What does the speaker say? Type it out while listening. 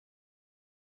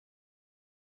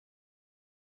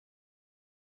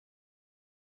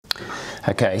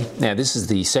Okay, now this is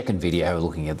the second video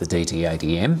looking at the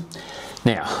DT80M.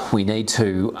 Now we need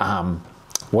to,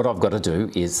 what I've got to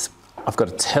do is I've got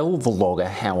to tell the logger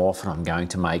how often I'm going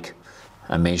to make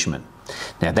a measurement.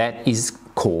 Now that is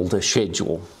called a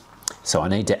schedule. So I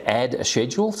need to add a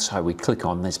schedule, so we click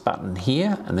on this button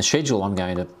here, and the schedule I'm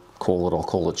going to call it, I'll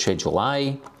call it Schedule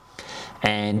A,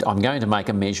 and I'm going to make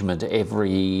a measurement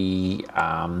every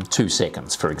 2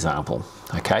 seconds, for example,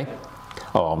 okay?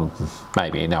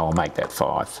 Maybe, no, I'll make that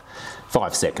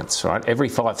 5 seconds, right? Every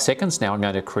 5 seconds, now I'm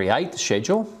going to create the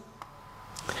schedule.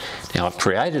 Now I've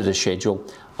created a schedule,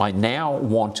 I now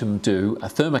want to do a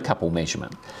thermocouple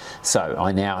measurement. So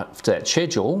I now, for that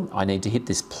schedule, I need to hit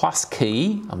this plus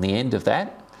key on the end of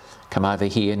that, come over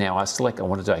here, now I select, I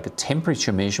want to take a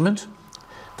temperature measurement.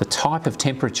 The type of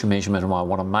temperature measurement I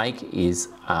want to make is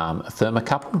a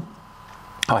thermocouple.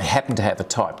 I happen to have a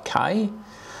type K,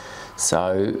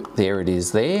 so there it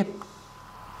is there.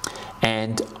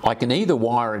 And I can either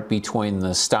wire it between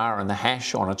the star and the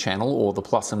hash on a channel or the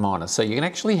plus and minus. So you can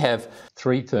actually have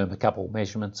 3 thermocouple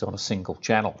measurements on a single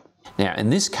channel. Now in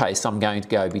this case I'm going to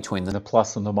go between the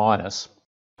plus and the minus,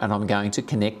 and I'm going to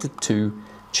connect it to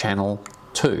channel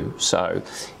 2. So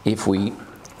if we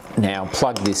now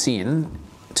plug this in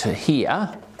to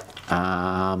here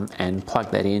and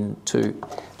plug that in to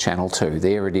channel 2,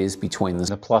 there it is between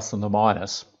the plus and the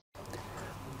minus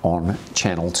on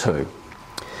channel 2.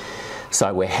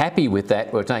 So we're happy with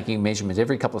that. We're taking a measurement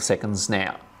every couple of seconds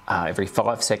now, every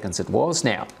 5 seconds it was.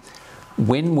 Now,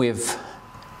 when we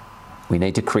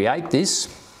need to create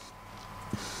this,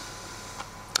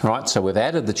 right, so we've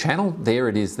added the channel, there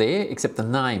it is there, except the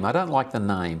name, I don't like the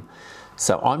name.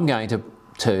 So I'm going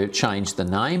to change the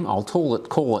name, I'll call it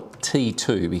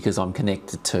T2 because I'm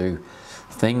connected to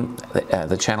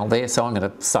the channel there, so I'm going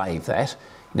to save that.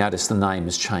 Notice the name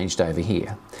has changed over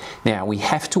here. Now we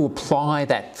have to apply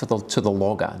that to the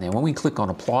logger. Now when we click on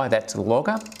apply that to the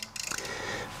logger,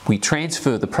 we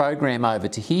transfer the program over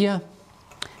to here,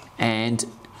 and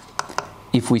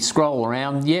if we scroll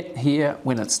around here,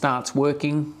 when it starts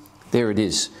working, there it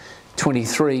is,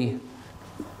 23.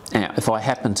 Now if I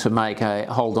happen to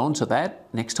hold on to that,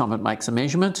 next time it makes a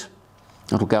measurement,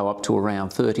 it'll go up to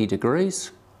around 30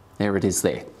 degrees. There it is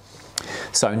there.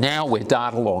 So now we're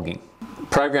data logging.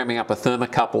 Programming up a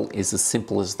thermocouple is as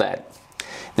simple as that.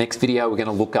 Next video we're going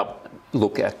to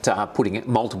look at putting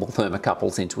multiple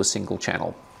thermocouples into a single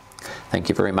channel. Thank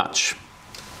you very much.